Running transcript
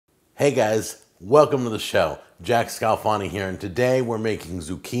Hey guys, welcome to the show. Jack Scalfani here, and today we're making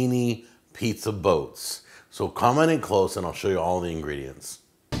zucchini pizza boats. So come in close and I'll show you all the ingredients.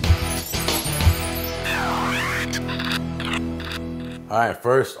 Alright,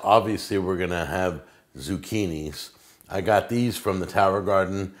 first obviously we're gonna have zucchinis. I got these from the Tower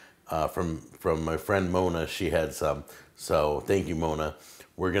Garden from my friend Mona. She had some, so thank you, Mona.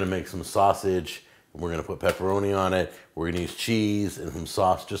 We're gonna make some sausage. We're gonna put pepperoni on it. We're gonna use cheese and some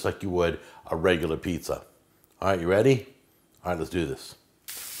sauce just like you would a regular pizza. All right, you ready? All right, let's do this.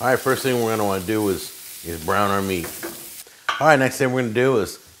 All right, first thing we're gonna wanna do is brown our meat. All right, next thing we're gonna do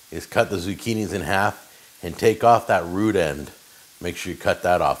is cut the zucchinis in half and take off that root end. Make sure you cut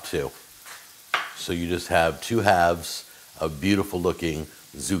that off too. So you just have two halves of beautiful looking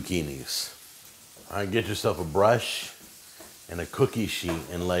zucchinis. All right, get yourself a brush and a cookie sheet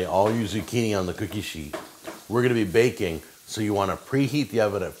and lay all your zucchini on the cookie sheet. We're gonna be baking, so you wanna preheat the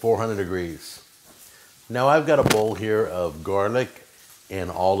oven at 400 degrees. Now I've got a bowl here of garlic and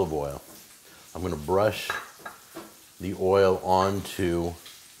olive oil. I'm gonna brush the oil onto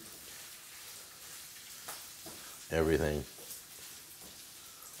everything.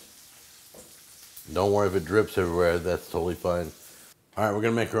 Don't worry if it drips everywhere, that's totally fine. All right, we're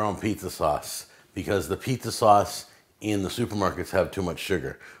gonna make our own pizza sauce because the pizza sauce in the supermarkets have too much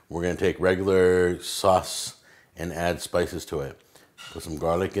sugar. We're gonna take regular sauce and add spices to it. Put some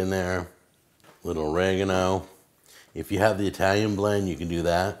garlic in there, a little oregano. If you have the Italian blend, you can do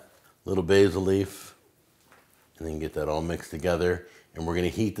that. A little basil leaf, and then get that all mixed together. And we're gonna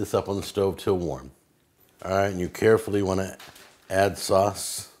heat this up on the stove till warm. All right, and you carefully wanna add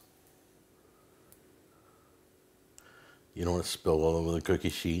sauce. You don't wanna spill all over the cookie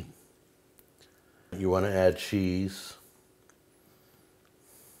sheet. You want to add cheese,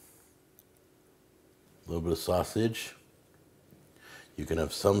 a little bit of sausage. You can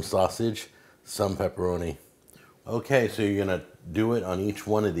have some sausage, some pepperoni. Okay, so you're going to do it on each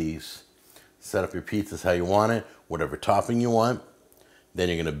one of these. Set up your pizzas how you want it, whatever topping you want. Then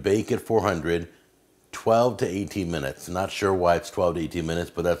you're going to bake at 400, 12 to 18 minutes. Not sure why it's 12 to 18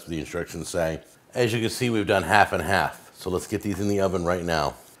 minutes, but that's what the instructions say. As you can see, we've done half and half. So let's get these in the oven right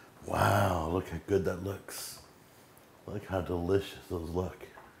now. Wow, look how good that looks. Look how delicious those look.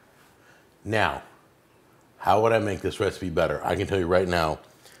 Now, how would I make this recipe better? I can tell you right now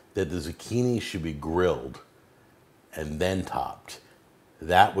that the zucchini should be grilled and then topped.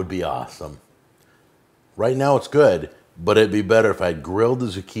 That would be awesome. Right now it's good, but it'd be better if I grilled the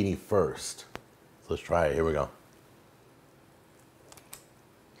zucchini first. So let's try it, here we go.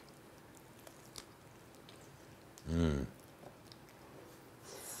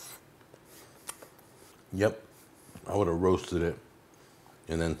 Yep, I would have roasted it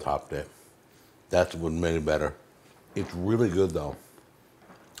and then topped it. That's what made it better. It's really good though.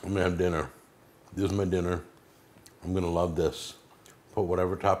 I'm gonna have dinner. This is my dinner. I'm gonna love this. Put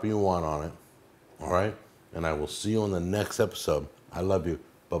whatever topping you want on it. All right? And I will see you on the next episode. I love you.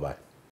 Bye-bye.